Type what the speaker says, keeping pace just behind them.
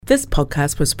This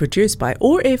podcast was produced by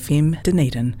OAR FM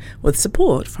Dunedin with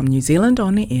support from New Zealand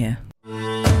On the Air.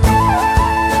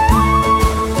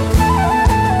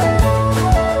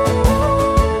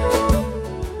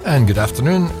 And good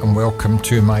afternoon and welcome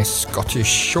to my Scottish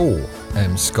show,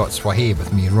 Scots Wha Hae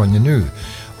with me, Ron New,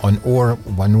 on OAR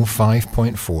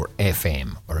 105.4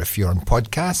 FM. Or if you're on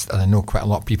podcast, and I know quite a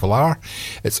lot of people are,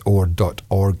 it's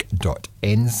oar.org.nz.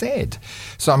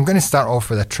 So I'm going to start off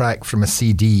with a track from a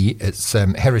CD. It's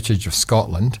Heritage of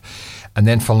Scotland, and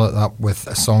then follow it up with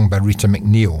a song by Rita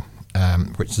McNeil,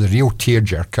 which is a real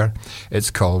tearjerker.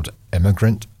 It's called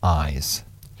Immigrant Eyes.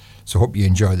 So hope you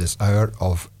enjoy this hour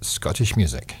of Scottish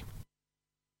music.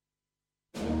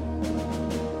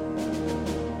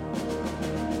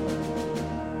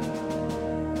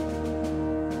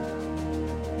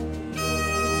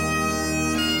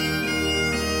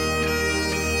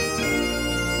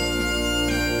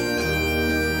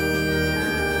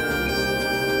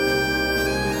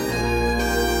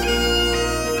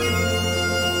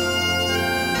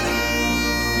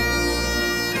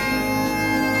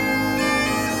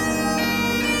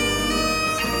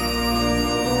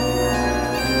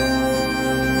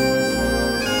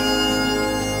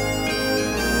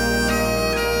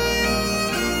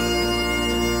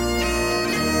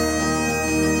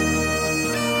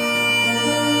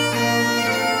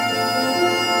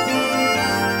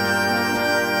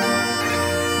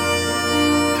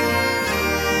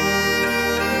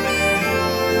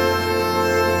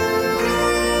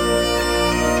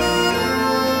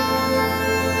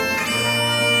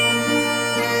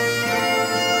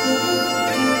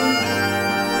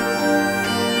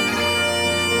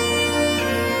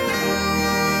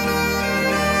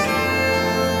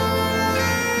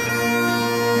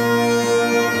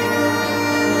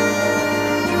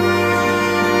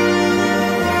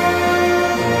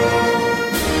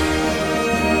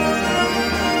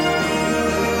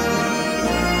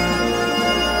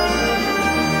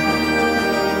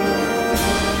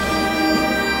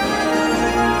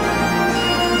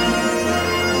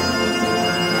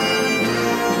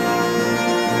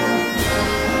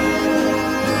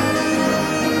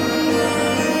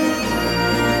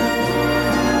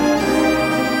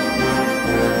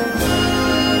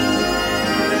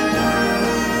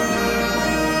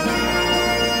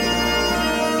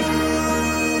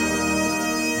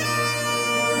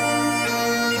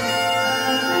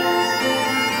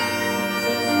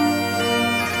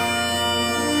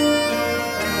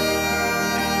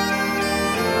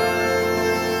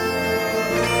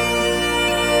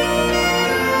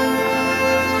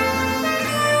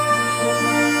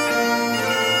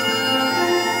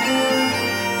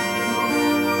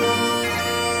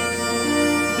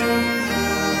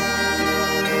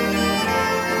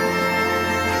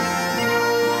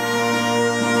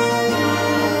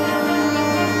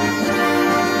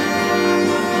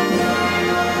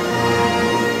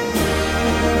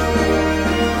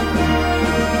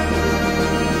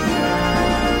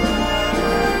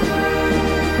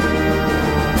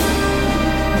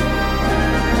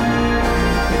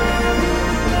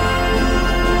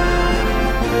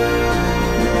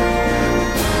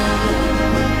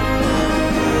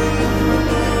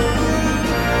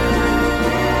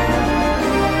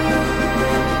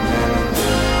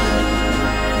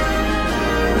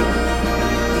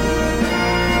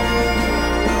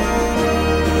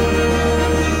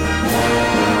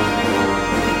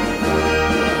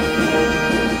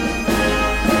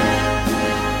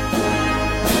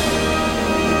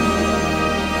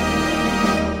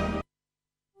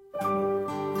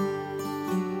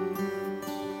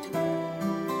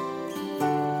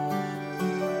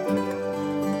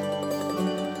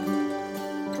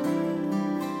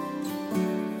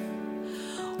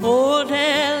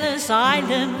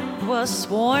 Island was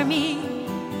swarmy,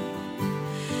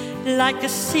 like a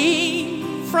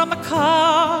scene from a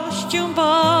costume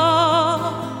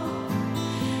ball,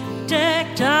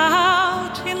 decked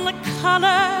out in the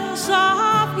colors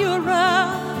of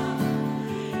Europe,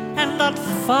 and on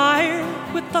fire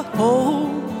with the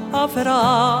hope of it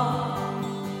all.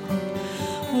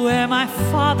 Where my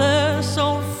father's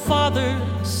own father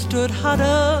stood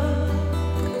huddled,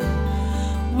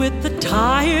 with the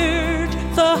tired,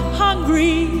 the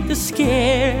hungry, the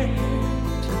scared.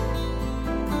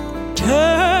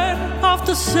 Turn of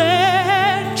the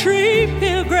century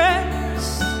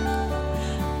pilgrims,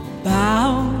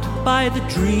 bound by the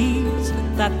dreams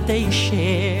that they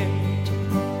shared.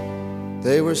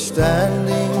 They were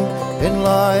standing in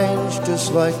lines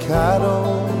just like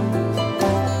cattle.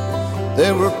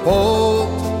 They were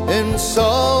poked,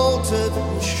 insulted,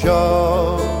 and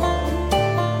shoved.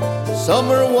 Some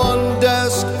were one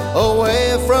desk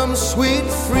away from sweet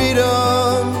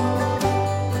freedom,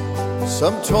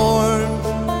 some torn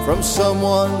from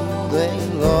someone they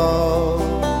love.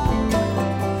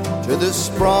 To the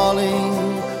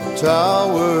sprawling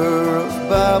Tower of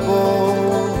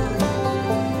Babel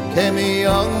came a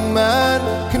young man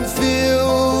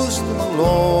confused and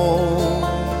alone,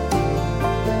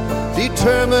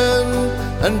 determined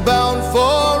and bound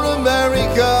for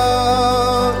America,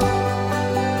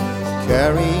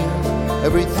 carrying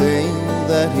everything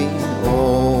that he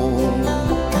owned.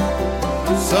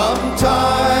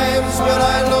 Sometimes when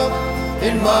I look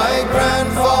in my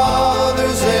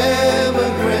grandfather's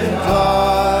immigrant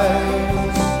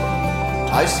eyes,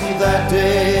 I see that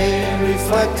day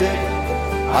reflected.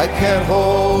 I can't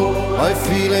hold my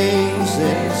feelings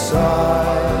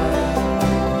inside.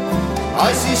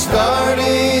 I see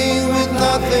starting with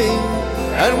nothing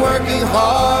and working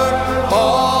hard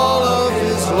all of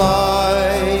his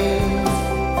life.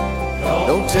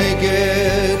 Don't take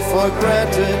it for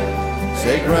granted,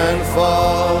 say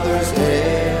grandfather's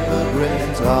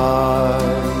immigrant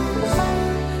eyes.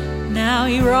 Now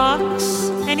he rocks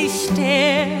and he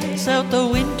stares out the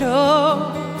window,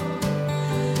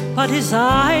 but his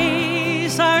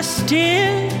eyes are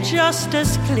still just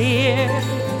as clear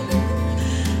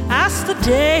as the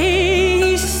day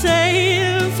he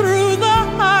sailed through the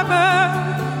harbor,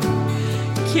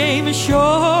 came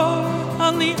ashore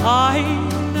on the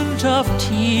island of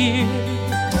tears.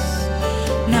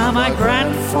 Now my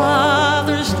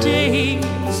grandfather's days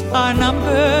are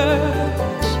numbered,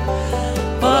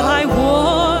 but I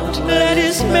won't let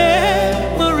his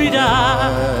memory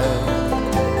die.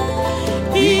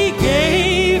 He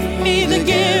gave me the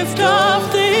gift of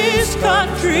this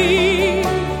country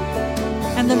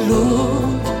and the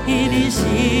look in his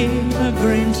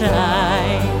immigrant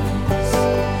eyes.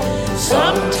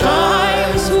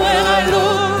 Sometimes when I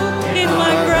look in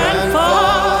my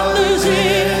grandfather's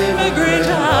immigrant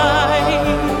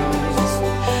eyes,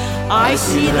 I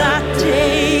see that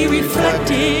day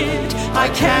reflected. I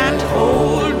can't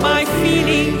hold my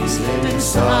feelings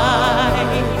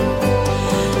inside.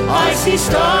 I see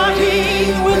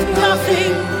starting with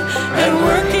nothing and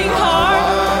working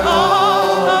hard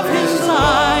all of his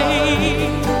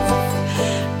life.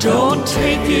 Don't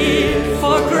take it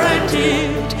for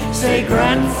granted, say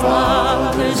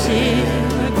grandfather's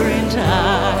immigrant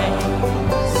eyes.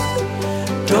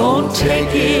 Don't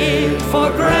take it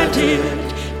for granted,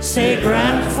 say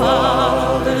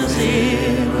grandfather's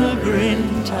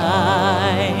immigrant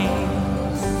eyes.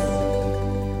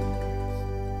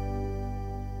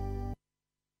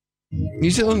 New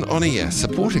Zealand On Air,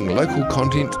 supporting local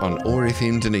content on OAR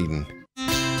FM Dunedin.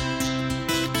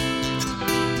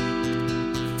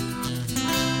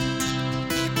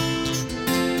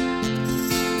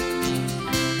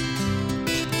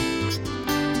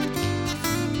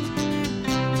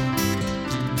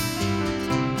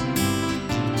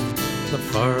 The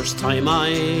first time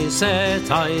I set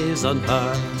eyes on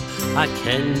her, I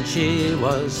kenned she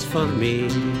was for me.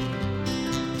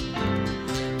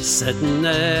 Sitting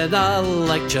in a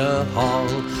lecture hall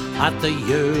at the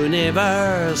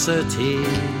university,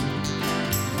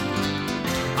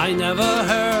 I never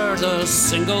heard a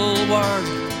single word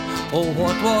of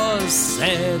what was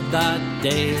said that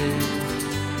day,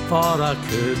 for I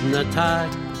couldn't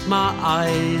take my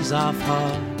eyes off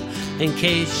her in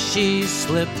case she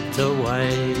slipped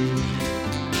away.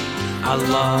 I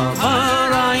love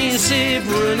her icy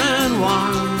brune and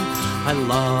warm, I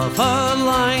love her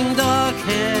lang dark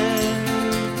hair.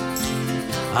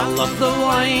 I love the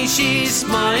way she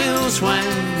smiles when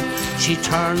she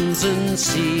turns and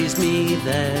sees me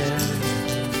there.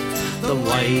 The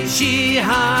way she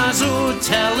has of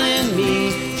telling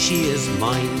me she is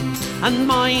mine and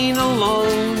mine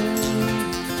alone.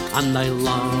 And I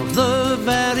love the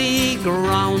very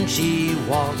ground she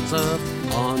walks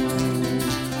upon.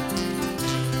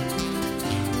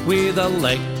 With a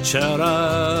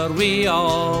lecturer we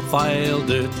all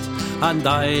filed it, and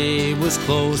I was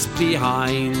close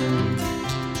behind.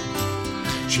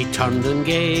 She turned and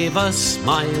gave a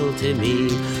smile to me,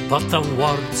 but the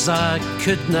words I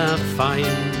could not find.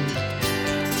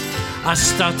 I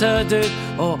stuttered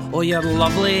out, oh, you're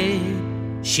lovely.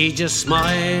 She just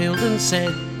smiled and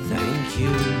said, thank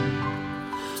you.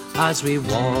 As we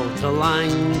walked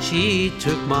along, she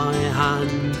took my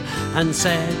hand and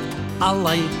said, I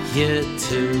like you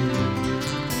too.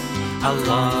 I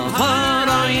love her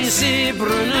icy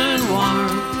brune and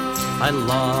warm, I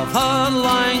love her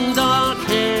lang dark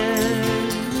hair.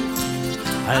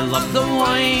 I love the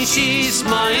way she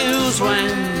smiles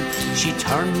when she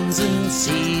turns and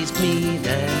sees me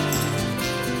there.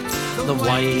 The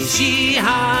way she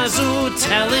has o'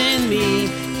 telling me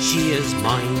she is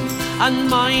mine and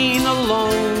mine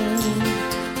alone.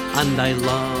 And I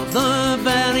love the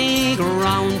very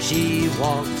ground she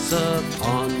walks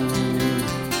upon.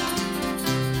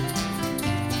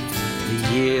 The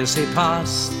years have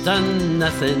passed and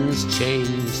nothing's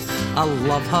changed. I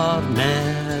love her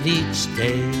more each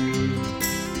day.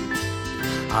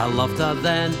 I loved her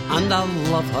then and I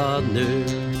love her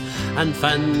now, and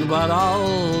fin we're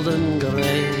old and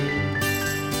grey.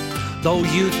 Though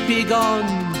youth be gone,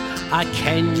 I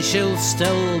ken she'll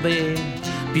still be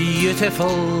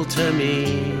beautiful to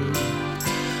me.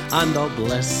 And oh,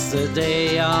 bless the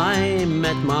day I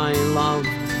met my love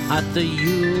at the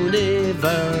university.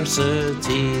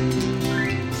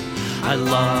 I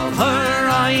love her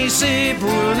icy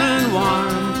brune and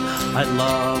warm, I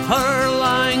love her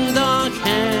lang dark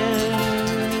hair.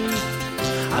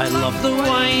 I love the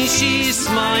way she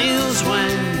smiles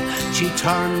when she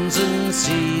turns and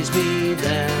sees me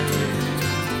there.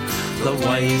 The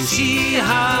way she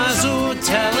has o'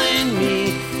 telling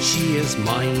me she is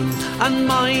mine and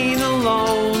mine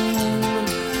alone.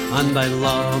 And I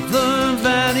love the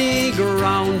very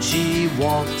ground she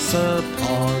walks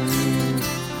upon.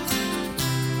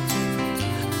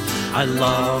 I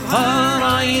love her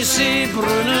icy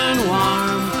brune and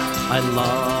warm, I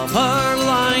love her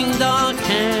lang dark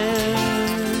hair.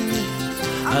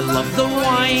 I love the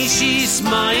way she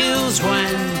smiles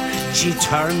when she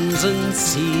turns and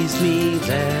sees me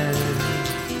there.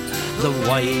 The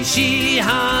way she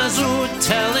has o'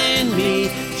 telling me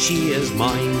she is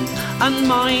mine and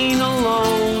mine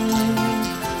alone.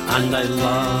 And I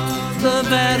love the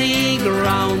very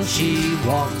ground she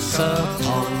walks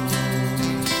upon.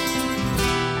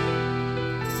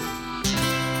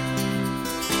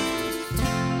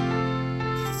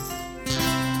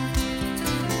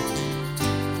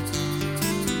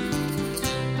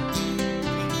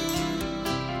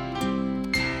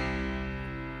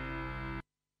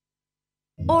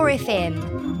 OAR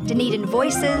FM, Dunedin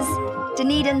Voices,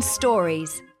 Dunedin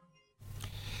Stories.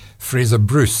 Fraser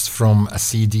Bruce from a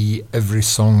CD, Every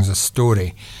Song's a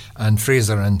Story. And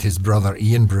Fraser and his brother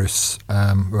Ian Bruce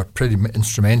were pretty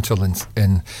instrumental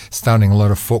in starting a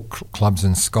lot of folk clubs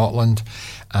in Scotland.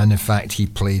 And in fact, he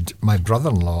played, my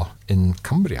brother-in-law in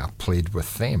Cumbria played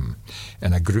with them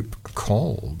in a group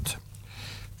called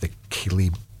the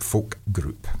Keeley Folk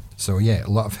Group. So yeah, a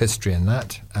lot of history in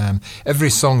that. Every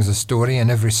song's a story,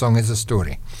 and every song is a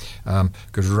story.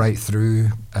 Goes right through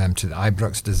to the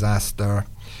Ibrox disaster,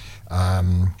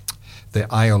 the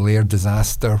Isle Air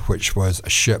disaster, which was a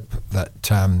ship that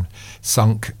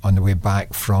sunk on the way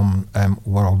back from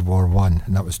World War I,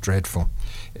 and that was dreadful,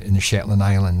 in the Shetland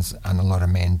Islands, and a lot of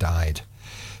men died.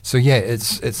 So yeah,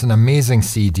 it's an amazing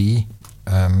CD,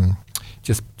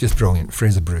 just brilliant.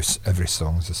 Fraser Bruce, Every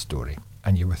Song's a Story.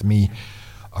 And you're with me,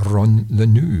 Ron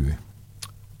Lanou,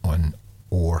 on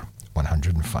OAR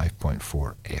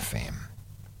 105.4 FM.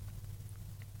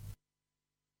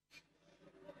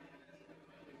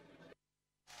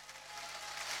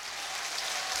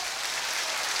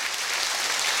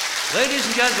 Ladies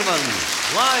and gentlemen,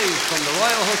 live from the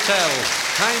Royal Hotel,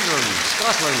 Tyndrum,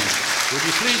 Scotland, would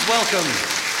you please welcome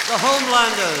the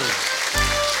Homelanders.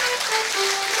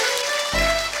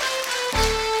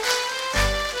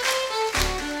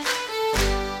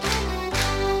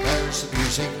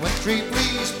 Wintry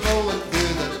breeze blowing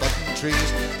through the button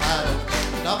trees, and I'm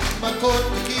putting up my coat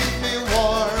to keep me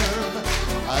warm.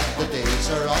 And the days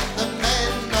are on the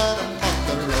mend, and I'm on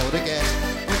the road again,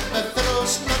 with my fiddle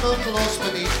snuggled close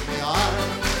beneath my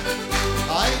arm.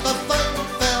 I've a fine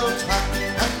felt hat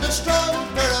and a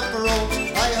strong pair of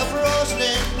brogues, I have rosin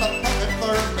in my pocket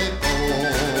for my bow.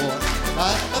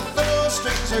 And the fiddle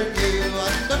strings are new,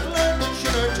 and I've learned a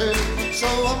tune or two, so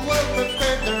I'm well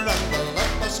prepared to ramble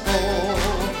and must go.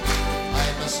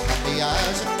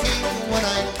 As a king when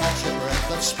I catch a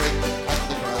breath of spring, and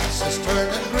the grass is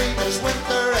turning green as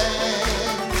winter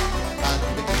ends, and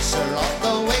the geese are on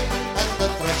the wing, and the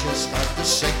thrushes start to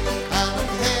sing, and I'm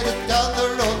headed down the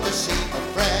road to see my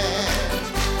friends.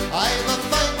 I've a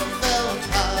fine felt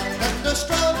hat and a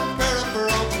strong pair of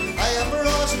brogues, I have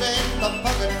rosin in my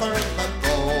pocket for my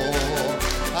bow,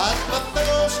 and my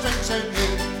fiddle strings are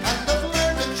new, and I've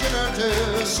learned a tune or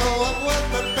two, so I'm well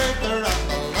prepared to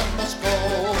ramble and must go.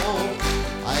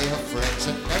 I have friends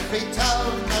in every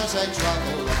town as I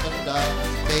travel up and down,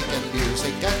 making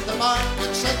music at the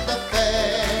markets and the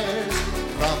fairs.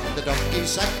 From the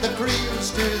donkeys and the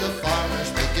creels to the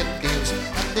farmers making deals,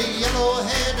 and the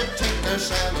yellow-headed tinker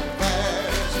selling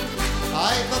wares.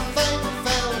 I've a fine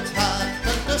felt hat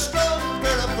and a strong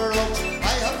pair of brogues,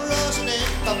 I have rosin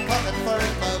in my pocket for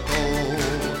my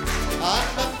bow,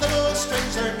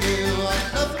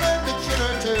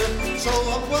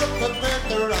 we're prepared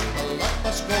to rumble, let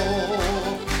us go.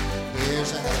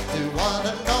 Here's a health to one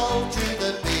and all, to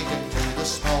the big and to the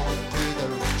small, to the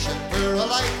rich and poor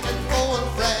alike, and foe and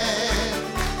friend.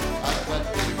 And when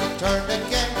we return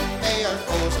again, may our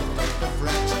foes and turn to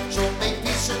friends. So may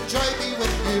peace and joy be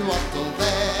with you until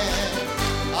then.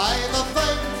 I've a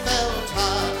fine felt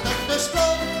hand and a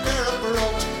strong pair of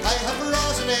brogues. I have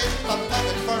rosin in my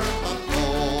pocket for my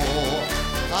bow.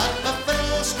 And my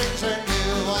fiddle strings are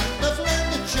new, and I've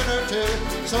learned a tune or two.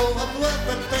 So I'm well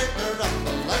prepared to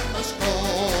rumble, let us go.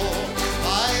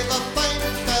 I've a fine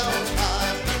felt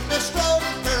hand and a strong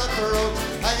pair of brogues.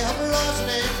 I have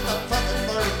rosin in my pocket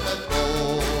for my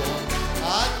bow.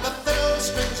 And my fiddle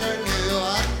strings are new,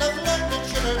 and I've learned a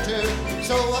tune or two.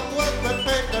 So I'm well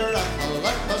prepared to rumble,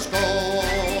 let us go.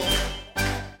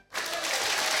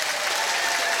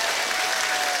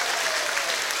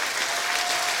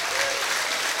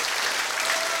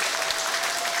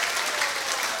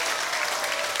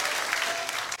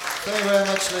 Thank you very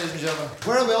much, ladies and gentlemen.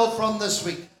 Where are we all from this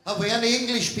week? Have we any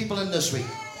English people in this week?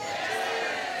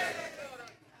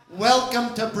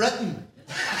 Welcome to Britain.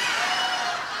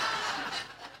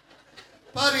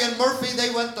 Paddy and Murphy, they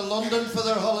went to London for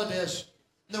their holidays.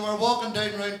 They were walking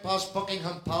down round past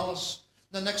Buckingham Palace.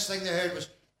 The next thing they heard was...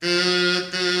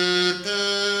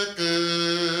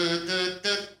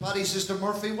 Paddy says to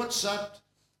Murphy, what's that?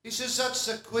 He says, that's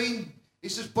the Queen. He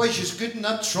says, boy, she's good in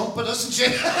that trumpet, isn't she?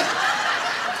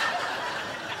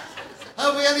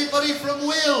 Have we anybody from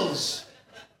Wales?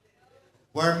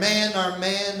 Where men are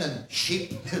men and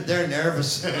sheep, they're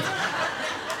nervous.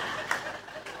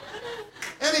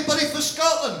 Anybody from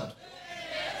Scotland?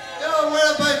 Yeah,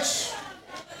 whereabouts?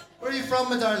 Where are you from,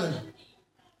 my darling?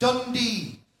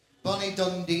 Dundee. Bonnie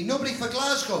Dundee. Nobody for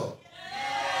Glasgow?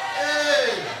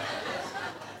 Hey!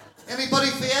 Anybody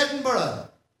for Edinburgh?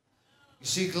 You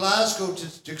see, Glasgow,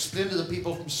 to explain to the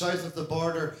people from south of the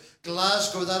border,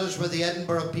 Glasgow, that is where the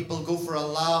Edinburgh people go for a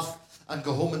laugh and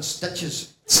go home in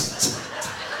stitches.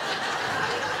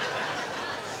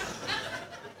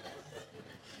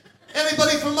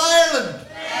 Anybody from Ireland?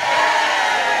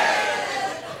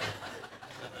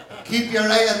 Keep your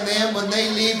eye on them. When they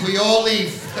leave, we all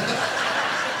leave.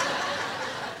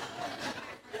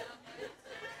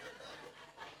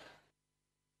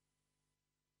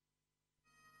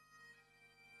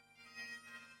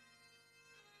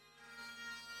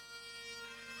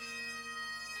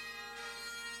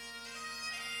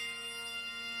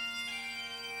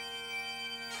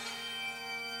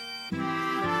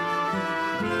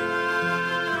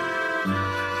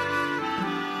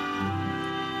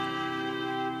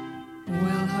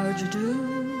 How'd you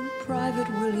do, Private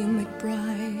William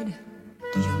McBride?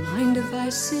 Do you mind if I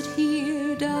sit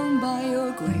here down by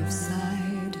your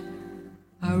graveside?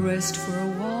 I rest for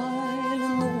a while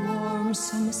in the warm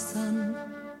summer sun.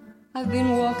 I've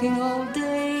been walking all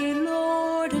day,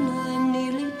 Lord, and I'm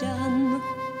nearly done.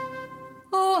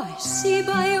 Oh, I see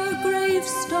by your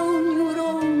gravestone you were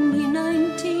only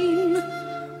 19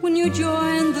 when you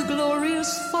joined the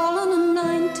glorious fallen in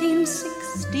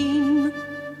 1916.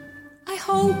 I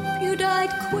hope you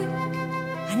died quick,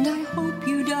 and I hope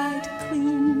you died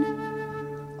clean.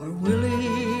 Or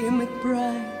Willie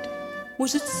McBride,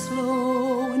 was it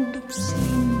slow and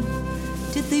obscene?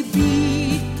 Did they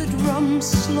beat the drums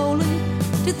slowly?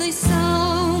 Did they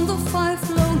sound the fife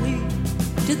lowly?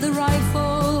 Did the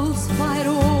rifles fire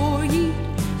o'er ye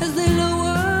as they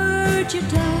lowered you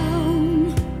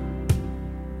down?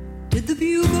 Did the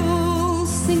bugles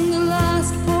sing the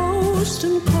last post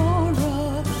and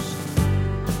chorus?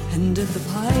 And did the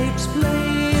pipes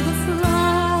play the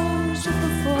flowers of the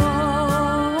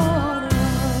forest?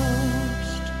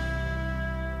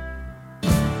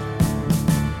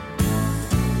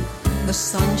 The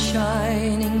sun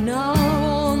shining now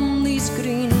on these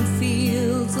green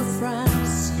fields of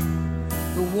France.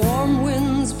 The warm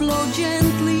winds blow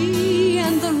gently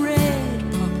and the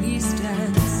red poppies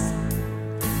dance.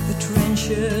 The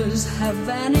trenches have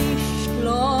vanished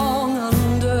long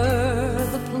under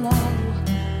the plough.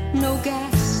 No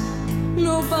gas,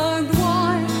 no barbed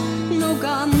wire, no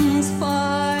guns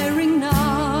firing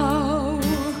now.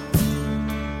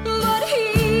 But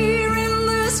here in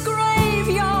this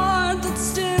graveyard that's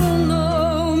still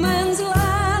no man's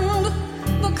land,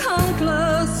 the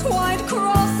countless white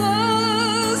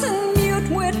crosses in mute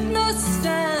witness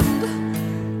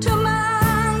stand to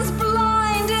man's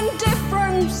blind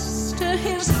indifference to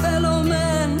his fellow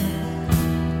man,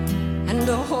 and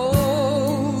a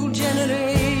whole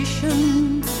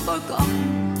generation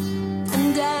forgotten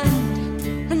and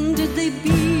damned. And did they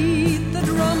beat the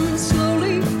drum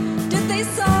slowly? Did they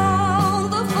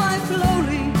sound the fife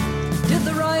lowly? Did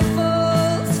the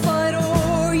rifles fight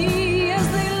o'er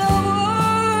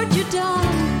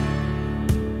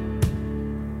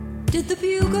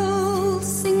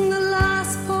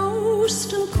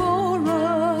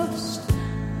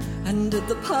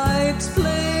pipes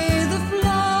play the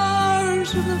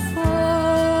flowers of the forest.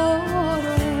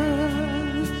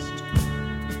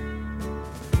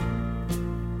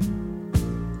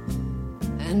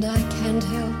 And I can't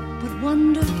help but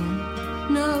wonder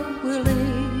now,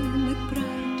 Willie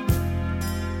McBride,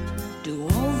 do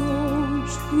all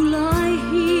those who lie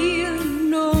here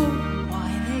know why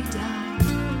they died?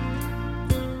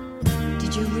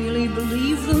 Did you really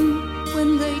believe them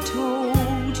when they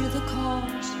told you the cause?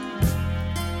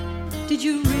 Did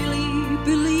you really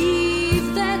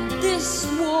believe that this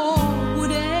war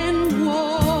would end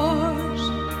wars?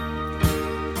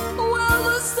 Well,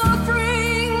 the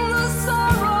suffering, the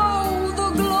sorrow, the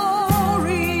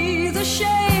glory, the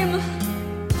shame,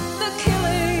 the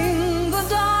killing, the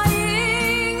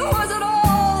dying, was it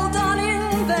all done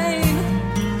in vain?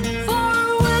 For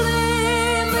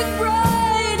Willie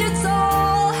McBride, it's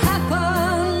all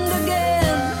happened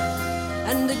again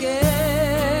and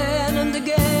again and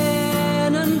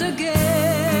again and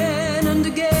again and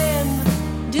again.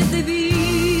 Did they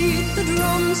beat the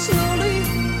drum slowly?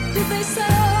 Did they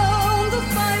sound the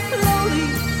fife lowly?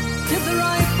 Did the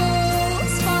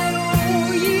rifles fire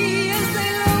o'er ye as they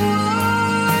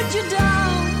lowered you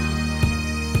down?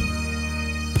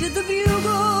 Did the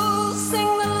bugles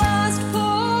sing the last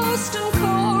post and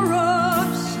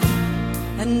chorus?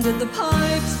 And did the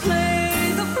pipes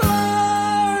play the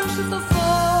flowers of the forest?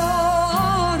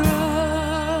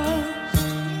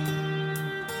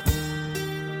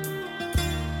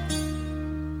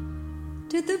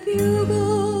 Did the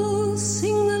bugles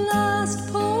sing the last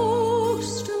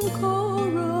post and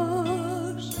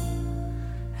chorus?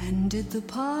 And did the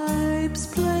pipes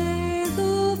play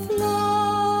the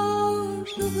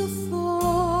flowers of the forest?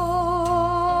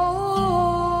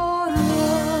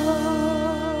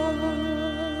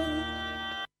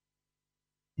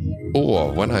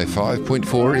 Or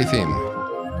 105.4 FM.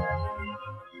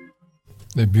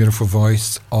 The beautiful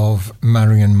voice of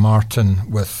Marion Martin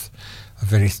with a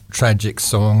very tragic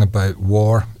song about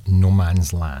war, no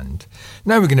man's land.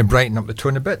 Now we're going to brighten up the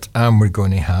tone a bit and we're going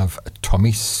to have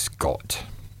Tommy Scott.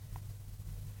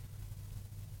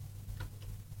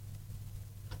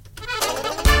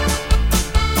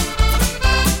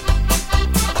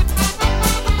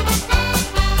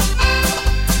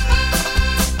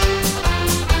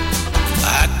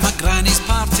 At my granny's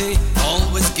party,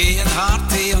 always gay and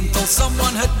hearty, until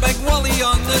someone hit Big Willie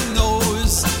on the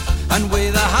nose. And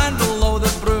with a handle o' the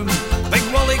broom, Big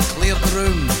Willie cleared the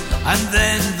room, and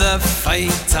then the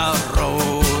fight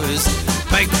arose.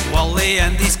 Big Willie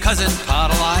and his cousin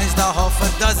paralysed a half a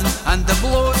dozen, and the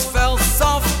blows fell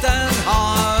soft and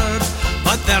hard.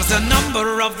 But there's a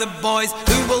number of the boys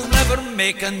who will never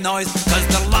make a noise, 'cause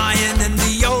they're lying in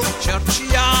the old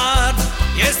churchyard.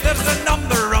 Yes, there's a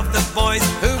number of the boys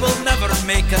who will never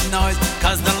make a noise,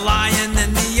 'cause they're lying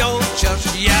in the old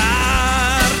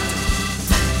churchyard.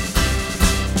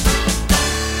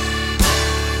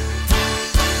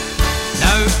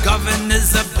 Now Govan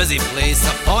is a busy place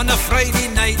upon a Friday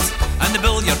night, and the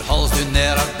billiard halls down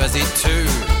there are busy too.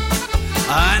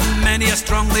 And many a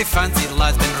strongly fancied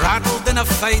lad's been rattled in a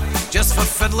fight, just for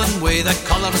fiddling with the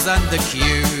colours and the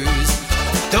cues.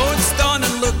 Don't stand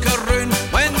and look around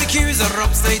when the cues are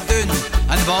upside down,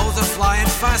 and the balls are flying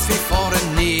fast before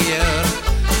and near.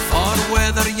 For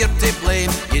whether you're to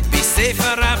blame, you'd be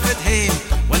safer off at home,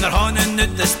 when they're honing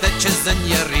out the stitches in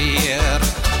your ear.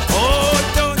 Oh,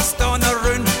 don't stand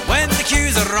around when the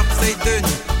cues are upside down,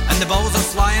 and the balls are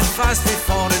flying fast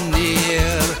before and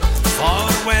near. For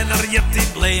whether you're to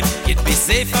blame, you'd be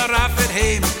safer off at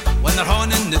home, when they're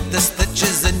honing out the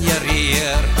stitches in your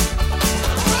ear.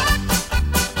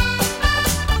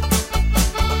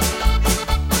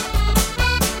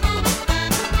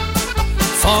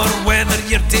 For whether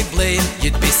you're to blame,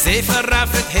 you'd be safer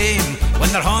off at home,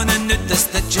 when they're honing out the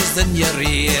stitches in your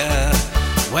ear.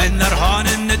 When they're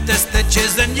honing out the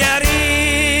stitches in your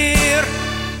ear.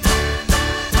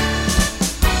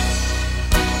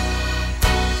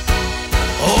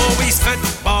 Oh, he's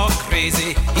football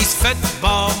crazy, he's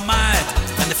football mad,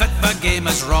 and the football game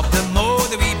has robbed him of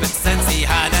the wee bit sense he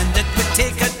had, and it would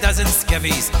take a dozen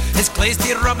skivvies, his clays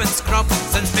to rub and scrub,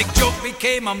 since Big Joe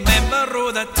became a member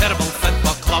of the terrible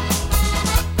football club.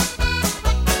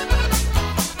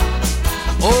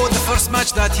 Oh, the first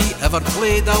match that he ever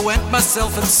played, I went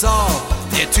myself and saw.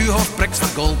 They had 2 half bricks for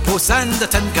goalposts and a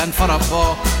tin can for a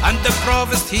ball. And the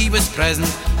provost, he was present,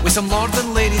 with some lords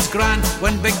and ladies grand,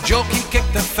 when Big Jockey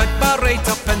kicked the football right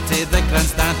up into the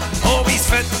grandstand. Oh, he's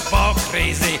football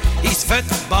crazy, he's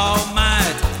football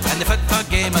mad, and the football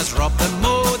game has robbed him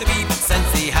of the wee bit sense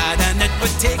he had, and it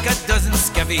would take a dozen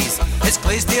skivvies. It's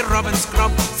Glaisty Robin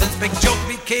Scrub since Big Joe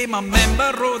became a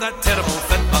member of that terrible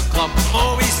football club.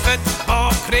 Oh, he's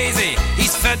football crazy,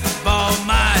 he's football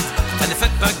mad, and the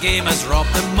football game has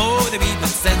robbed him more the wee bit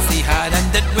sense he had.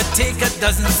 And it would take a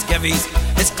dozen skivvies.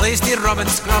 It's Glaisty Robin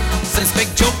Scrub since Big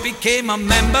Joe became a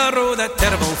member of that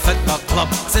terrible football club.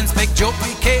 Since Big Joe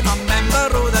became a member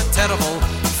of that terrible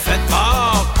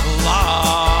football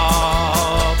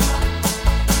club.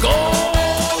 Go,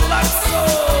 Laxo!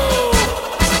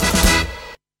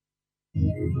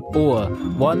 Or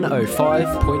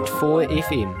 105.4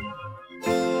 FM.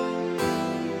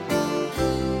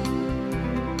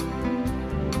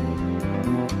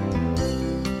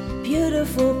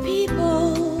 Beautiful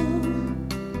people,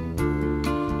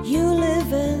 you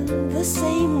live in the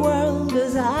same world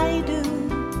as I do,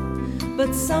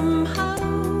 but somehow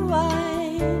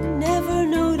I never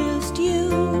noticed you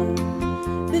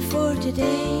before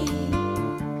today.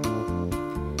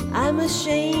 I'm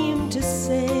ashamed to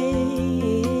say,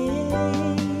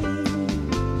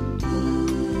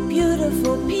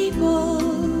 beautiful people,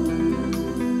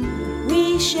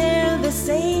 we share the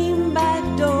same back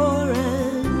door,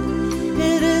 and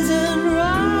it isn't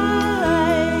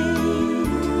right.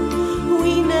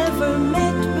 We never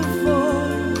met before,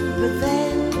 but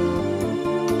then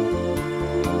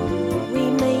we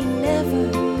may never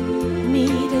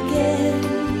meet again.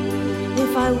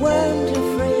 If I weren't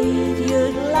afraid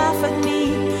you'd laugh at me,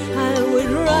 I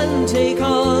would run, take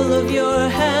all of your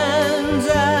hands,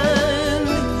 and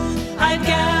I'd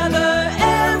gather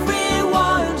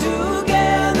everyone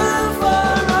together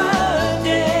for a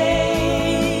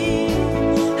day.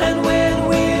 And when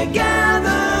we're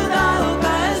gathered, I'll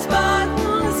pass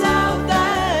buttons out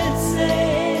that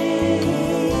say,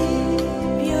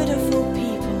 beautiful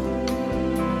people,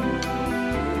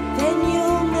 then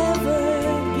you'll never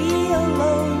be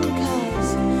alone,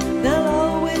 'cause there'll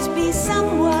always be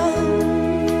someone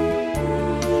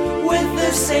with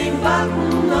the same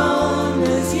button on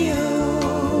as you.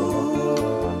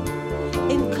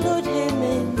 Include him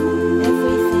in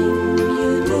everything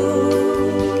you do.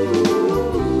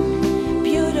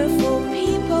 Beautiful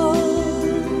people,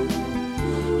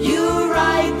 you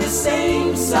ride the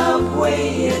same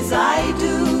subway as I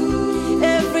do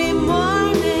every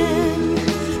morning.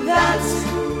 That's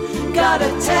gotta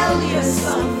tell you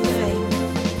something.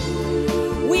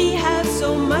 We have so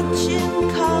much in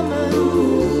common.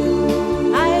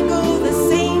 I go the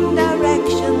same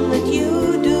direction that you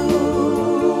do.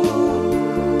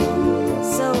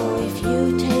 So if you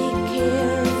take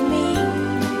care of me,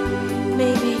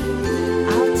 maybe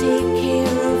I'll take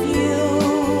care of you.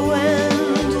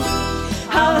 And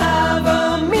I'll have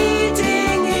a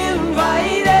meeting,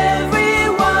 invite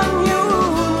everyone you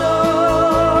know.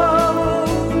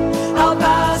 I'll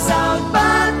pass out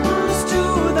buttons to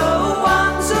the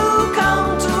ones who come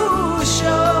to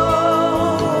show.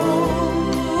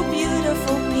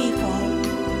 Beautiful people,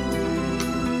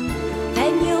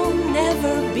 then you'll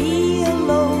never be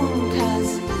alone,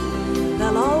 'cause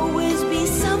there'll always be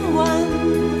someone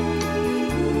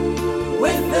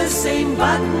with the same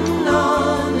button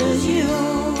on as you.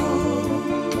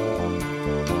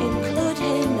 Include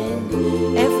him in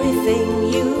everything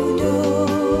you do.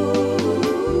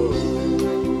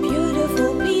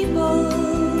 Beautiful people,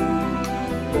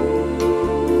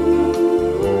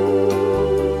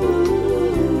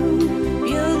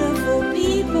 beautiful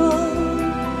people,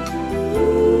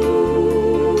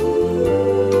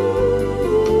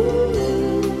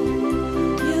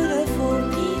 beautiful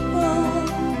people.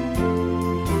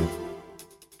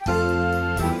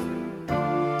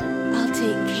 I'll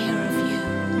take care of you.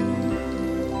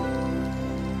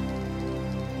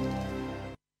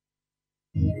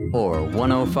 Or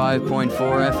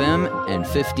 105.4 FM and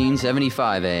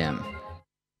 1575 AM.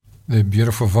 The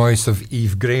beautiful voice of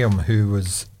Eve Graham, who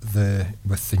was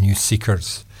with the New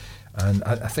Seekers. And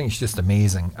I think it's just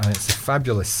amazing. And it's a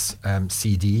fabulous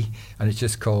CD, and it's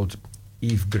just called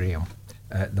Eve Graham.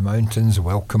 The Mountains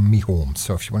Welcome Me Home.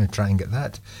 So if you want to try and get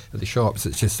that at the shops,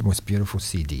 it's just the most beautiful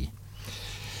CD.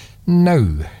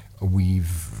 Now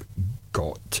we've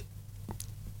got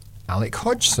Alec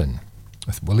Hodgson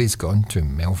with Willie's Gone to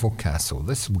Melville Castle.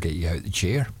 This will get you out the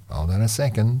chair. Hold on a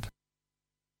second.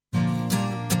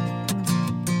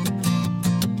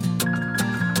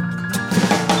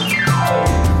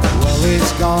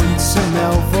 Willie's gone to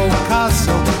Melville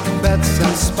Castle, bits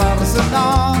and spurs and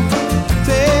all.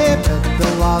 They bid the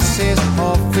lasses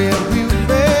of farewell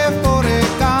before he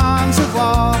comes to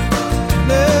war.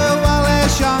 The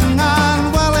Willie's young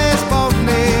and Willie's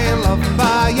bonny, loved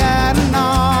by and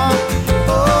all.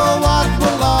 Oh, what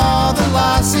will all the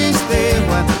lasses they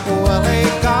when Willie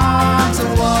comes to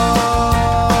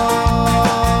war?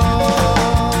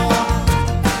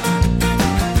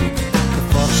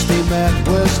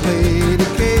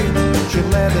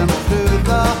 through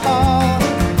the hall.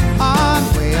 And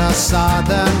we are sad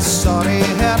and sorry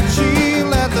heart, she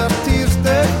let her tears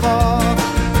to fall.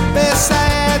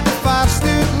 Beside the fire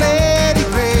stood Lady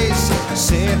Grace,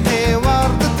 saying a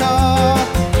word at all.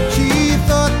 She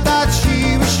thought that she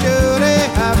was sure to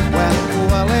have when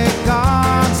Willie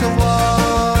gone to war.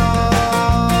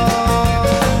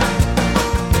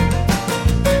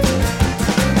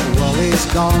 Willie's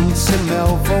gone to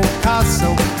Melville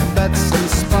Castle, bits and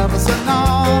spurs and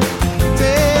all.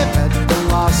 David the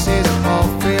lasses all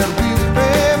fair view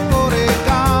before he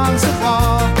gone to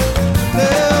war. The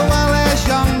Willie's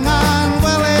young and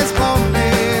Willie's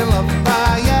bonny, loved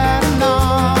by and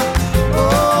all.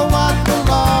 Oh, what will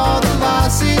all the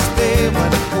lassies do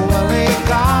when Willie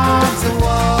gone to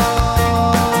war?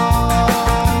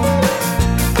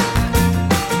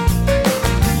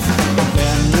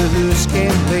 Then the news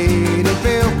came Lady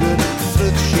Belgood,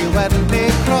 through she went me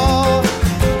crawl.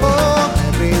 Oh,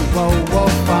 maybe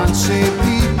will fancy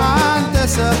me and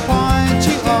disappoint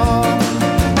you all.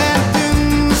 And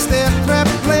doomsday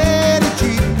crept Lady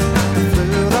Jean,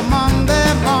 flew among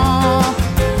them all.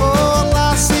 Oh,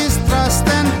 lassies trust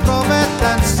in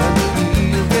Providence and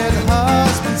yielded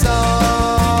husbands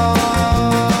all.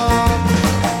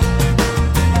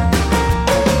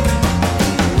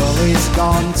 Willie's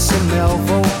gone to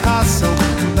Melville Castle,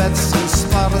 bits and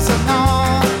spurs and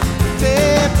all.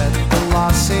 David the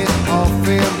lassie all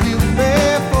fair view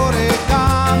before he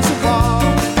gone to war.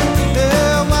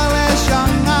 Willie's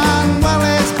young and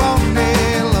Willie's bonny,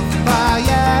 loved by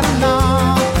and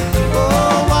all.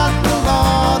 Oh, what will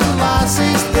all the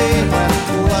lassies do when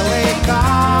Willie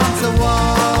gone to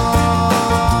war?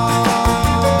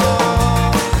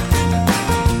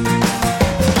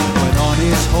 When on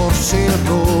his horse he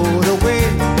rode away,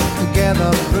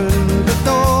 together through the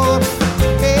door.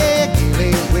 Hey,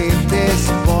 Gilly waved his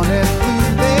bonnet blue,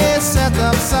 they set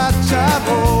up such a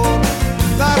roar.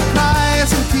 Their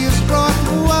cries and tears brought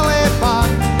Willie back,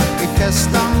 he kissed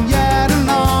them yet and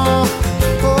all.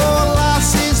 Oh,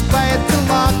 lassies bide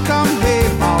till I come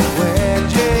home, I'll wed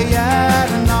you yet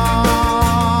and all.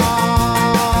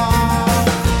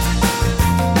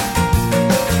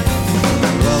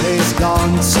 Willie's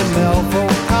gone to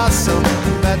Melville Castle,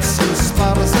 bits and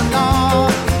spurs and all.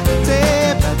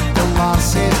 David the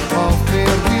lassie all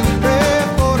fair view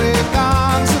before he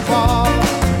gone to war.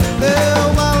 The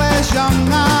Willie's young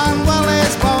and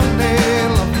Willie's bonny,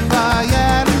 loved by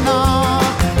and all.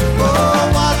 Oh,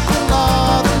 what will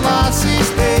all the lassies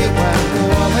do when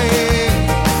Willie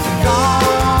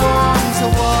gone to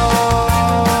war?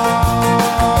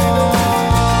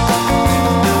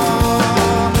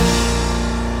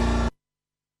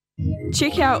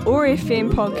 Check out OAR FM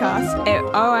podcasts at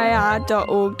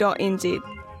oar.org.nz.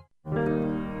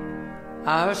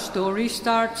 Our story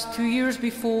starts 2 years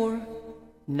before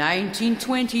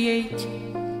 1928,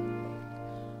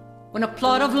 when a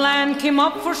plot of land came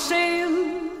up for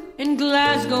sale in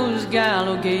Glasgow's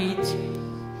Gallowgate.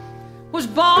 Was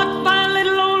bought by a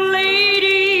little old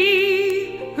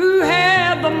lady who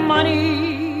had the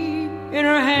money in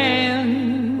her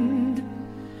hand.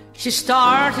 She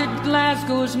started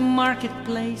Glasgow's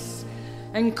marketplace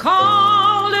and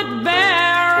called it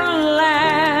Bare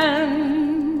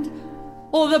Land.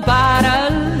 Oh, the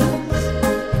barrels,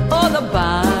 oh, the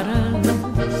barrels,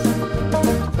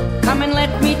 come and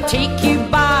let me take you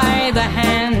by the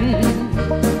hand.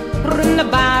 Run the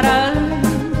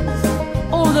barrels,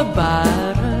 oh, the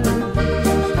barrels,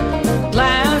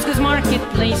 Glasgow's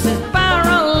marketplace is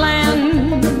Barrel Land.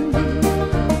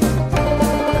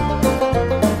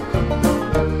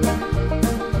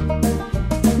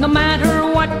 No matter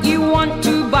what you want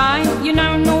to buy, you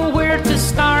now know where to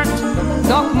start.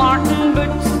 Doc Marten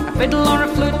boots, a fiddle or a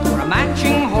flute, or a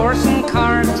matching horse and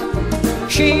cart.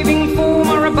 Shaving foam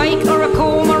or a bike or a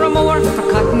comb or a mower for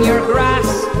cutting your grass.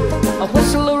 A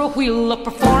whistle or a wheel, a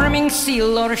performing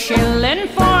seal or a shilling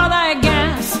for the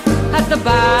gas. At the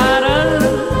barrel,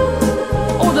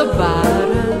 oh the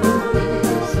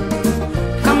barrels,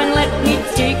 come and let me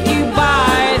take you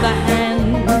by the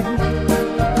hand.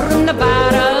 From the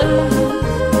barrels,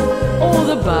 oh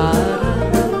the barrels,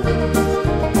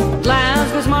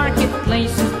 Glasgow's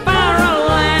marketplace is Barrel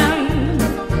Land.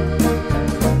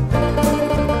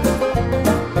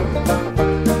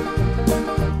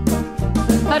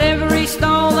 At every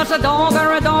stall there's a dog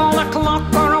or a doll, a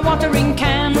clock or a watering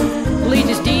can.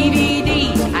 Latest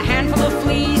DVDs, a handful of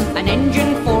fleas, an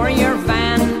engine for your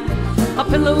van, a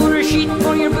pillow or a sheet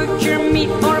for your butcher meat,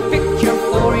 or a picture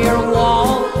for your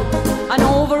wall, an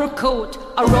overcoat,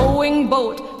 a rowing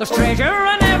boat. There's treasure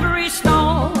in every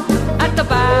stall. At the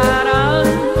barrel,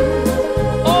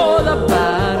 oh the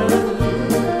barrel,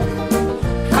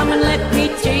 come and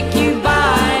take you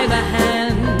by the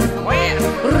hand.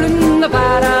 Run the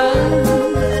barrels,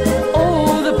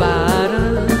 oh the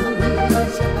barrels.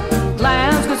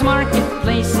 Glasgow's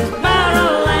marketplace is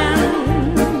barrel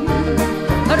land.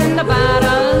 Run the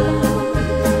barrels,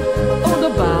 oh the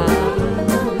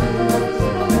barrels.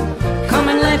 Come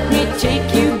and let me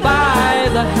take you by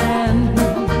the hand.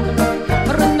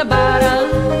 Run the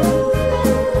barrels,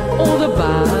 oh the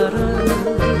barrels.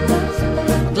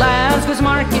 Glasgow's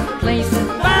marketplace is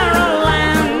barrel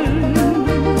land.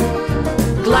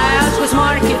 Glasgow's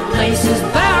marketplace is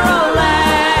barrel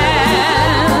land.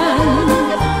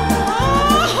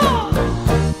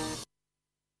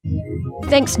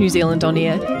 Thanks, New Zealand On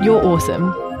Air. You're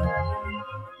awesome.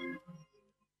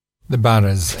 The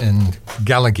Barras in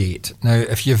Gallagate. Now,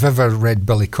 if you've ever read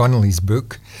Billy Connolly's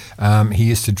book, he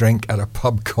used to drink at a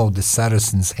pub called the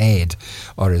Saracen's Head,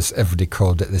 or as everybody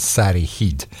called it, the Sarrie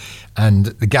Heed. And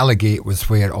the Gallagate was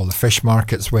where all the fish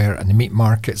markets were and the meat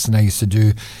markets, and I used to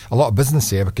do a lot of business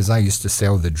there because I used to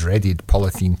sell the dreaded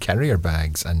polythene carrier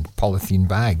bags and polythene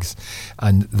bags,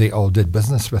 and they all did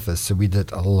business with us, so we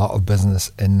did a lot of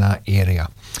business in that area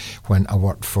when I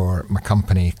worked for my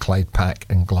company Clyde Pack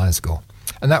in Glasgow.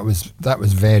 And that was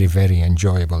very, very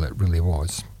enjoyable, it really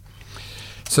was.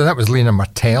 So that was Lena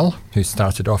Martell, who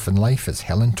started off in life as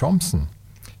Helen Thompson.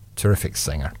 Terrific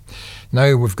singer.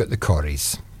 Now we've got the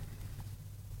Corries.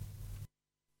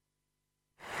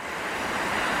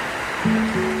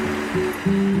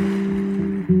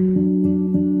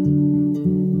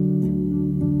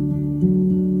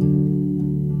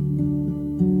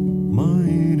 My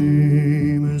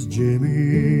name is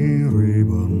Jamie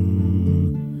Rayburn.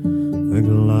 The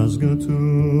Glasgow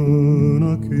tune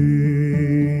I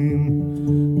came,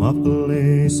 my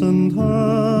place and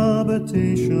habitation,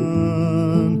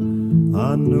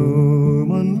 I know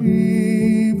man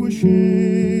leave with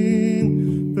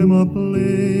shame. For my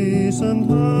place and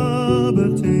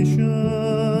habitation,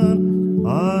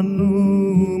 I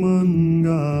know man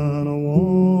gonna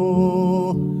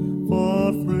walk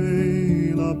far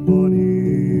frae the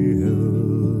bonny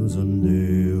hills and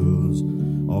dales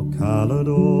of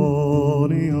Caledonia.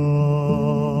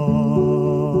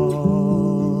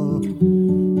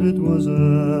 It was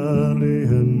early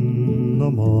in the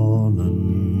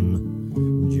morning,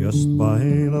 just by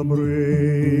the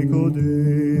break of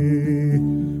day,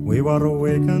 we were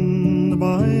awakened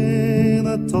by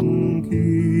the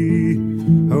turnkey,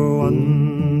 who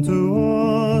unto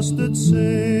us did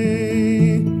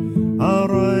say,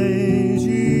 arise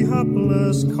ye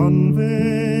hapless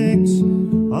convicts,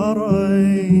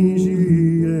 arise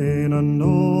ye een and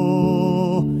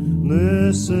all,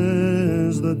 this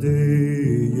is the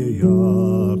day ye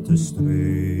are to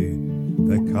stray,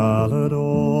 the Caledonia.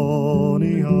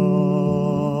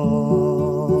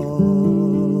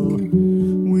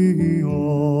 We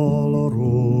all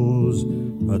arose,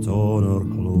 put on our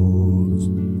clothes,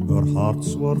 our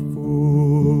hearts were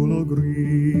full of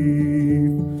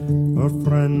grief. Our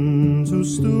friends who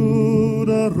stood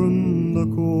around the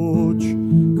coach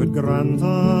could grant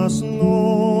us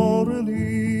no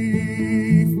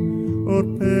relief. Our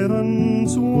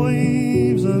parents,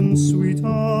 wives and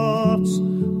sweethearts,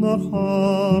 their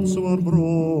hearts were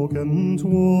broken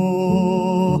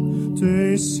twa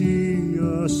to see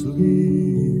us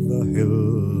leave the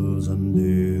hills and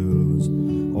dales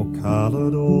of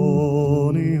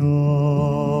Caledonia.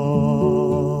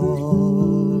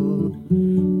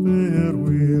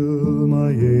 Farewell, my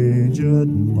aged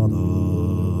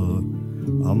mother,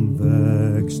 I'm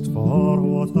vexed for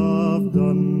what I've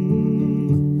done.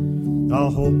 I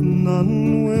hope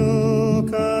none will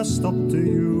cast up to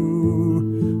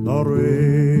you the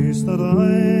race that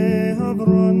I have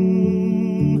run.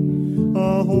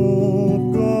 I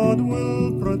hope God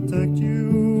will protect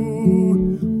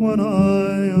you when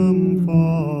I am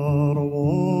far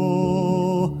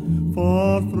away,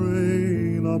 far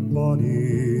frae the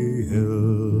bonny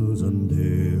hills and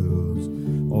dales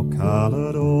of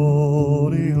Caledonia.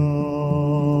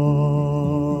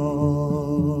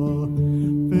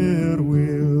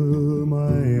 Farewell,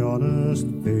 my honest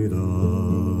Father,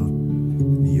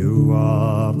 you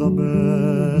are the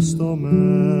best of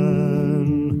men,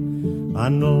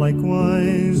 and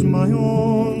likewise my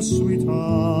own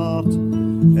sweetheart,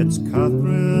 it's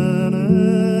Catherine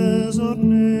is her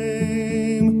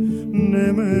name.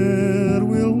 Ne'er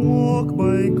will walk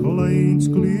by Clyde's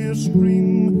clear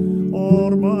stream,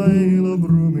 or by the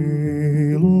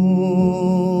broomy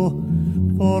law,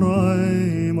 for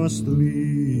I must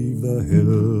leave the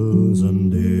hills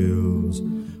and dales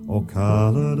of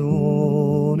Caledonia.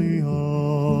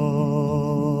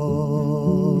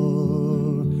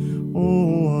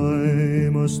 Oh, I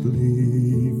must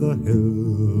leave the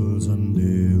hills and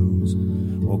dales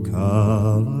o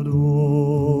Caledonia.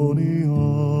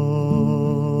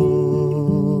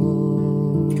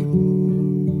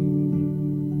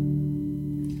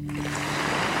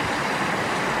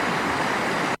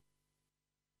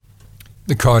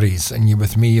 The Corries, and you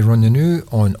with me, Ron New,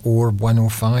 on OR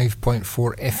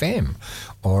 105.4 FM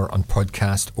or on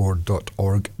podcast or.org.nz.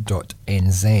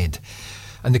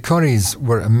 And the Corries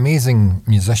were amazing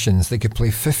musicians. They could play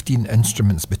 15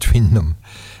 instruments between them.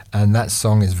 And that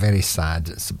song is very sad.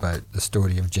 It's about the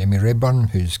story of Jamie Rayburn,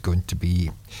 who's going to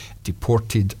be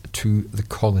deported to the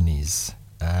colonies.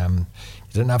 You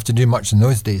didn't have to do much in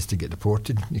those days to get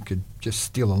deported. You could just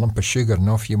steal a lump of sugar and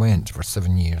off you went for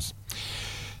 7 years.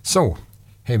 So,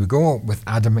 here we go with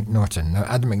Adam McNaughton. Now,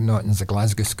 Adam McNaughton's a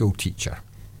Glasgow school teacher.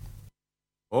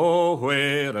 Oh,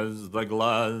 where is the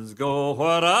Glasgow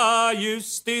where I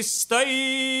used to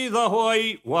stay? The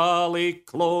white wally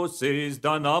close is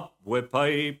done up with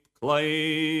pipe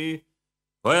clay,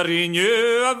 where you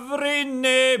knew every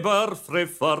neighbour frae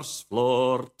first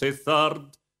floor to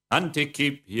third, and to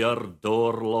keep your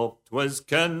door locked was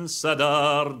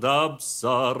considered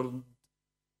absurd.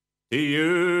 Do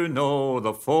you know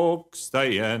the folk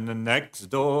staying next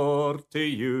door to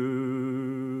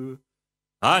you?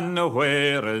 And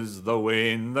where is the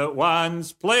wane that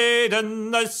once played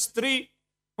in the street,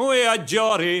 wi' a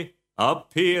jory, a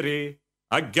peerie,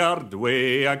 a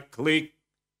gardway, a cleek?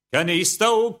 Can he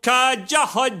still cadge a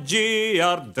hudgie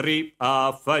or dreep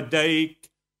off a dyke?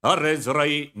 Or his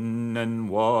writing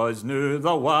was nu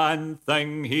the one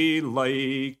thing he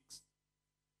likes?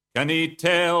 Can he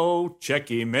tell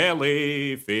Checky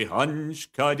Melly fi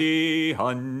hunch cuddy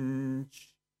hunch?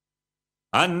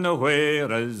 And where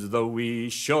is the wee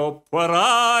shop where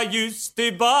I used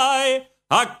to buy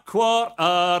a quarter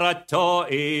of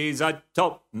totties, a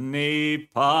tuppenny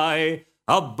pie,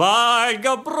 a bag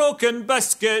of broken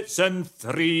biscuits and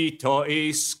 3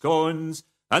 totty scones?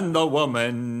 And the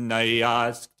woman I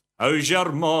asked, how's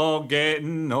your ma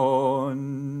getting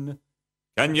on?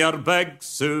 Can your big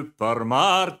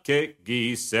supermarket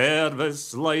gie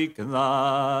service like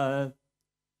that?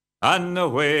 And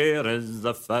where is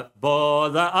the football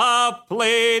that I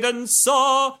played and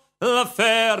saw? The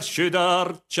fair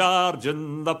shooter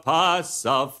charging the pass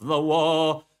off the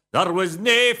wall. There was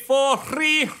nae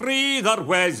 4-3-3, there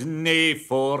was nae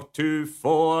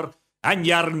 4-2-4, and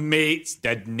your mates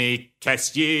didn't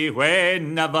kiss ye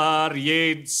whenever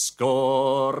you'd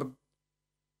scored.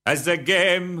 Is the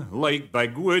game like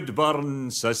Big Woodburn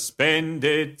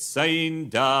suspended sign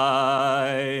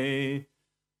die?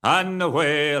 And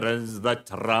where is the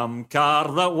tram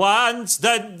car that once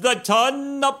did the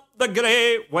ton up the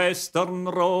Great Western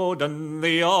Road and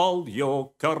the Old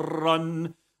Yoker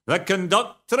Run? The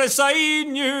conductress I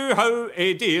knew how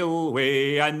to deal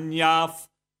wi' and yaff.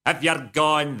 If you're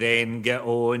gone, then get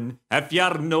on. If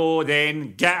you're no,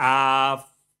 then get off.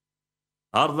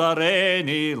 Are there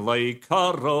any like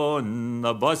her on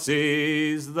the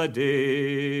buses the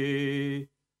day?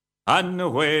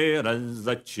 And where is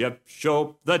the chip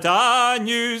shop that I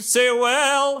knew so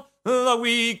well? The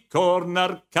wee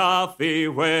corner cafe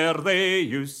where they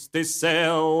used to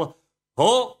sell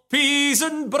hot peas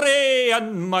and bray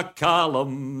and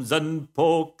macallums and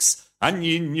pokes, and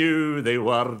you knew they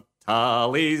were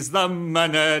tallies the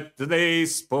minute they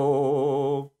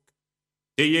spoke.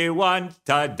 Do you want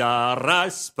a da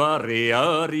raspberry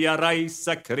or your ice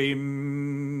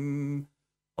cream?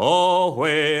 Oh,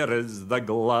 where is the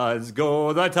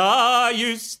Glasgow that I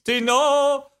used to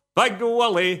know? Big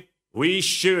Willie, wee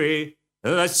Shoey,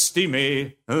 the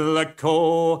Steamy, the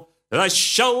Co, the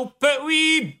Shulpit,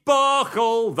 wee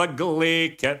Bachel, the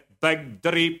Glaikit, Big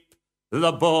Dreep,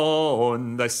 the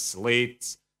Bone, the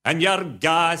Slates, and your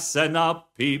gas in a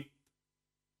peep.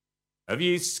 Have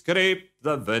you scraped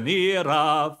the veneer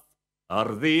off?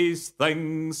 Are these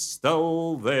things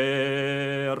still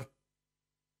there?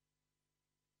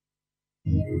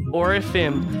 OR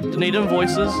FM, Dunedin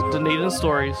Voices, Dunedin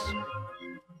Stories.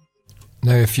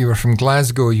 Now, if you were from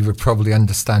Glasgow, you would probably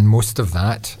understand most of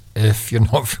that. If you're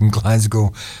not from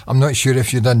Glasgow, I'm not sure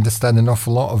if you'd understand an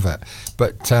awful lot of it.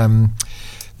 But the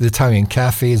Italian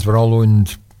cafes were all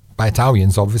owned by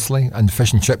Italians, obviously, and the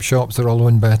fish and chip shops are all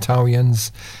owned by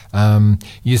Italians.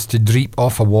 Used to dreep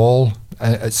off a wall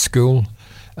at school.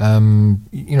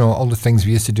 You know, all the things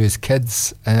we used to do as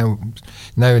kids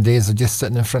nowadays are just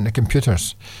sitting in front of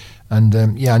computers. And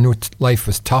yeah, I know life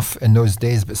was tough in those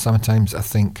days, but sometimes I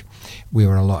think we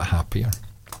were a lot happier.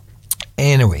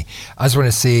 Anyway, I just want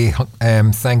to say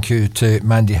thank you to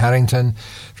Mandy Harrington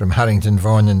from Harrington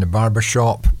Vaughan in the Barber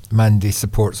Shop. Mandy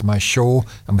supports my show,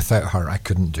 and without her I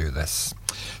couldn't do this.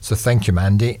 So thank you,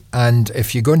 Mandy. And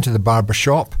if you go into the barber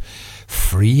shop,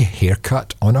 free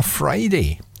haircut on a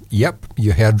Friday. Yep,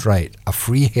 you heard right. A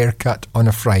free haircut on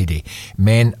a Friday.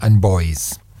 Men and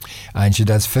boys. And she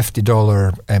does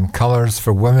 $50 colours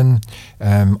for women,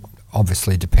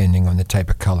 obviously depending on the type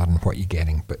of colour and what you're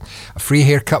getting. But a free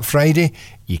haircut Friday,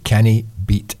 you can't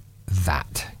beat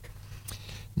that.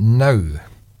 Now,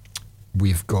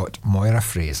 we've got Moira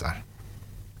Fraser.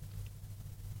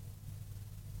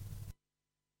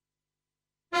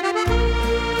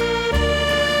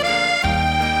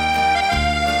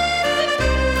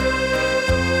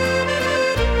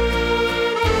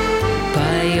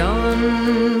 By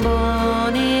yon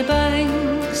bonny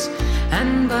banks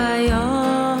and by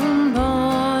yon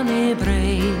bonny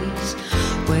braes,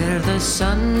 where the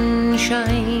sun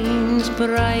shines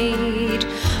bright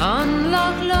on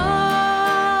Loch Lomond,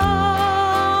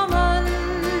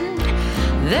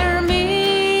 there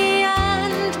me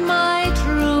and my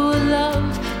true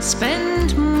love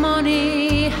spent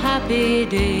many happy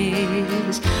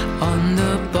days on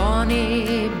the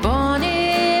bonny,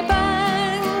 bonny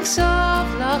banks of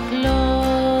Loch Lomond.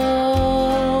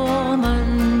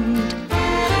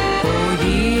 Oh,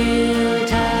 ye'll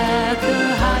take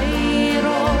the high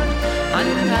road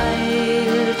and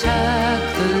I'll take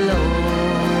the low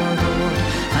road,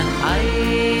 and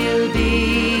I'll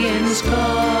be in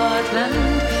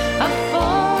Scotland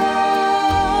afore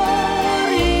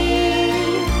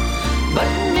ye.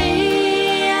 But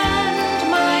me and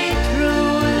my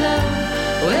true love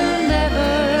will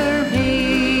never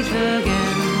meet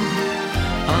again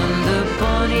on the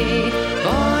bonny,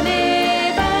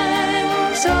 bonny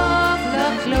banks of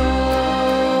Loch Lomond.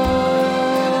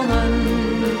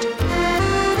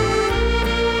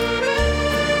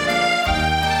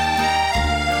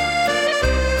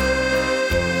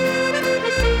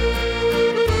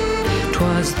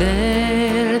 'Twas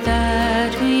there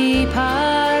that we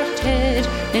parted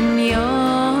in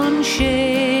yon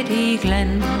shady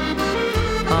glen,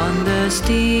 on the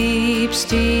steep,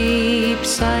 steep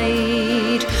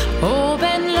side o'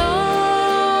 Ben Lomond,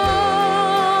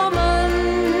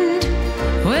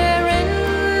 where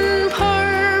in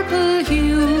purple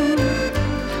hue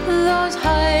those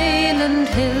Highland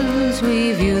hills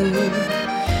we view,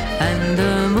 and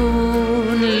the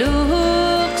moon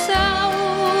looks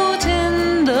out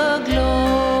in the gloaming.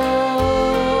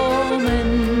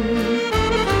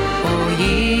 Oh,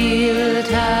 ye'll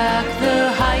take the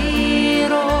high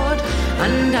road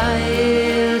and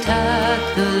I'll take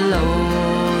the low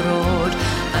road,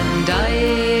 and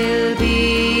I'll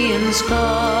be in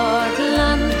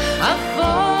Scotland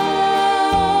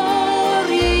afore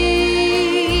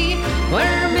ye,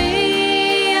 where me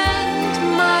and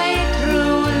my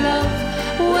true love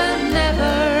will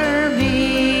never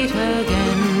meet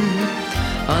again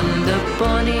on the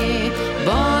bonny,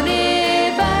 bonny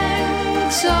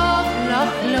banks of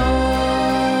Loch Lomond.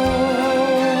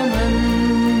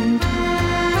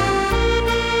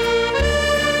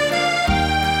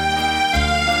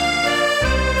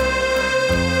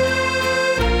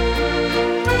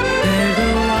 Where the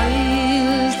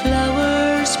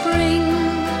wildflowers spring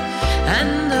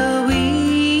and the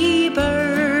wee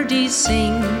birdies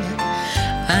sing,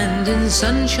 and in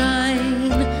sunshine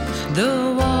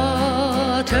the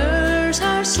waters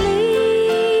are sleeping,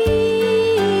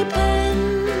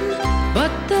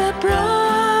 but the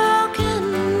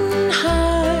broken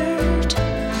heart,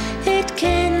 it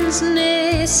kens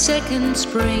nae second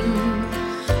spring,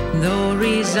 though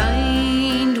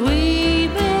resigned we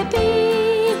may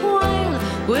be while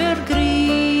we're greeting.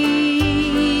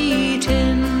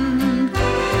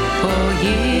 Oh,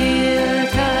 ye'll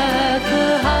take the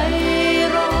high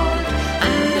road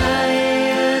and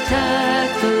I'll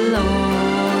take the low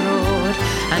road,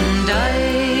 and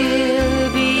I'll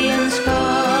be in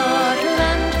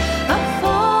Scotland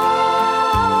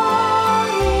afore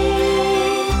ye,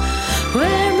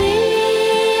 where me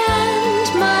and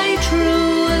my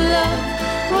true love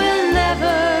will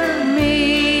never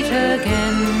meet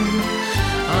again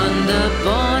on the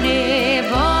bonny,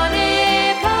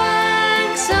 bonny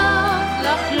banks of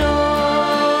Loch Lomond,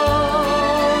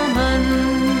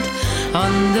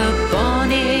 on the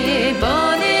bonny,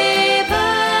 bonny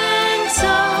banks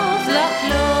of Loch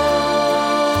Lomond.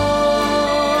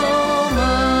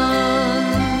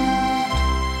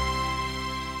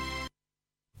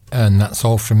 And that's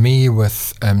all from me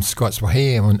with Scots Wha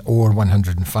Hae on OR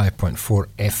 105.4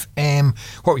 FM.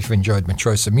 Hope you've enjoyed my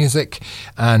choice of music,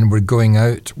 and we're going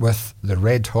out with the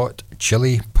Red Hot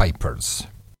Chili Pipers.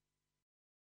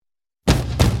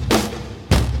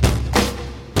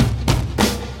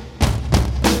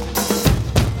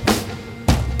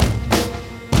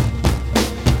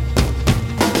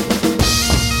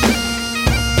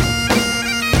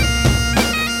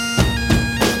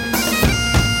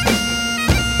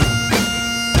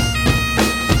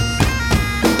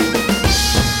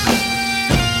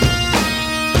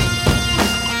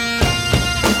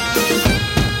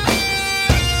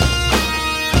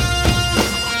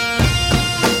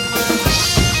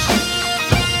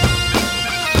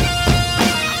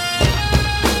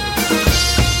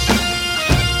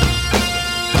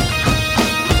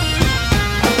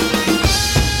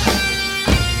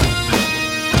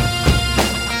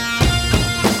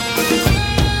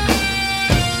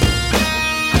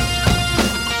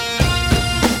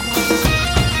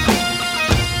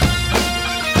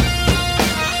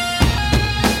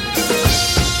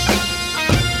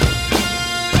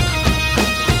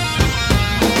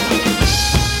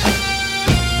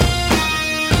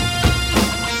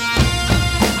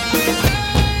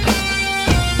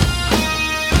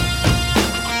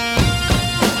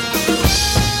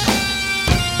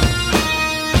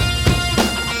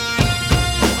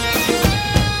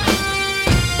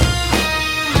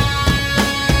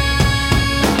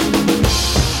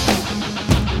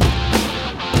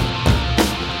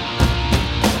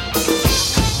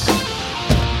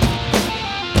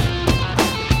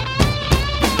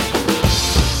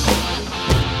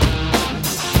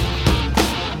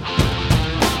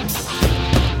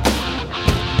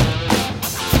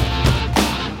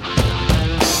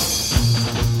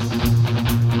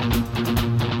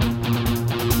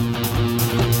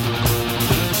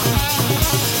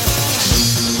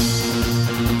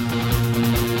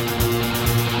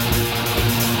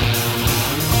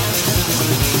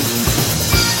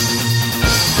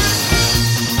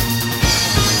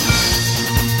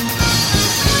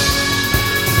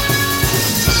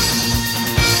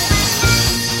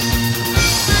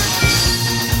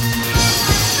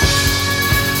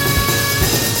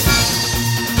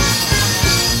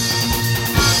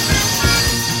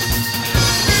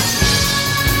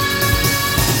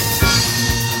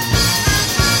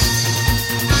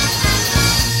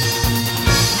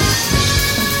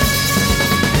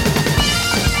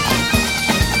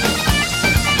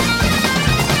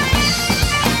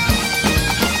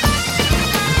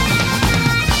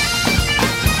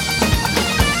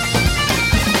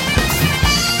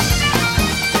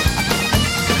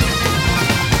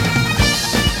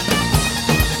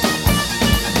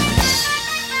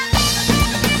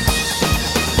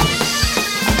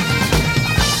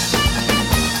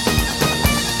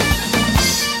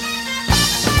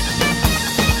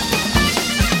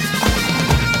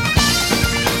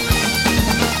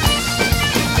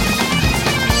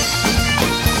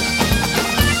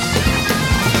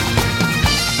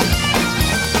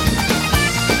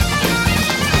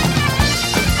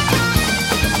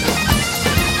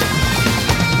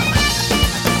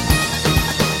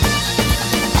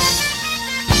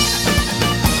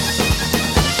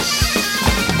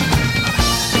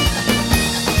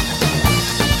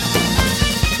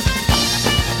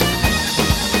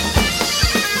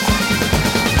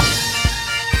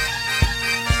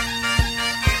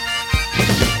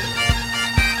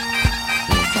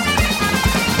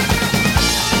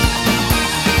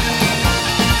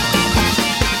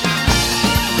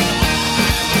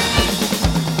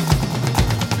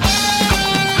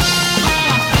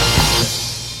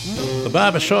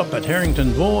 barbershop at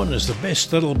Harrington Vaughan is the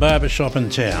best little barbershop in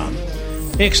town.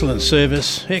 Excellent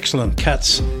service, excellent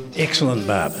cuts, excellent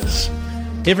barbers.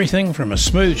 Everything from a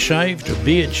smooth shave to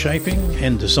beard shaping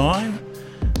and design.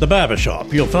 The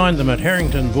Barbershop, you'll find them at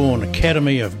Harrington Vaughan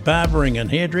Academy of Barbering and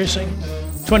Hairdressing,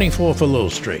 24 Falloul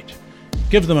Street.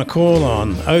 Give them a call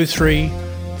on 03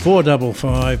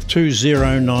 455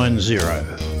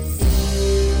 2090.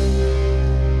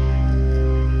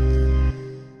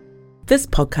 This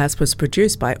podcast was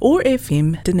produced by OAR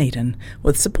FM Dunedin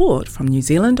with support from New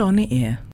Zealand On the Air.